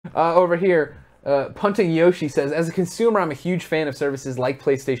Over here, Punting Yoshi says, as a consumer, I'm a huge fan of services like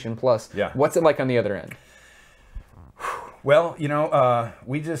PlayStation Plus. Yeah. What's it like on the other end? Well, you know,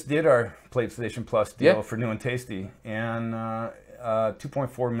 we just did our PlayStation Plus deal for New and Tasty, and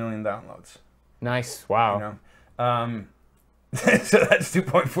 2.4 million downloads. Nice. Wow. You know? So that's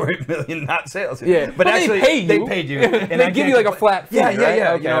 2.4 million, not sales. Yeah, but well, actually, they pay you. And they give you like a flat fee, right?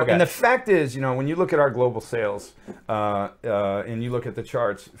 Yeah. Okay, you know, okay. And the fact is, you know, when you look at our global sales, and you look at the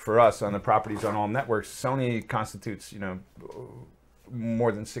charts for us on the properties on all networks, Sony constitutes, you know,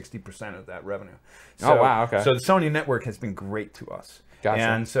 more than 60% of that revenue. So, oh wow, okay. So the Sony network has been great to us. Gotcha.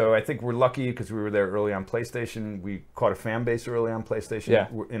 And so I think we're lucky because we were there early on PlayStation. We caught a fan base early on PlayStation. Yeah.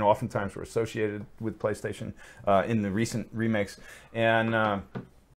 And oftentimes we're associated with PlayStation in the recent remakes. And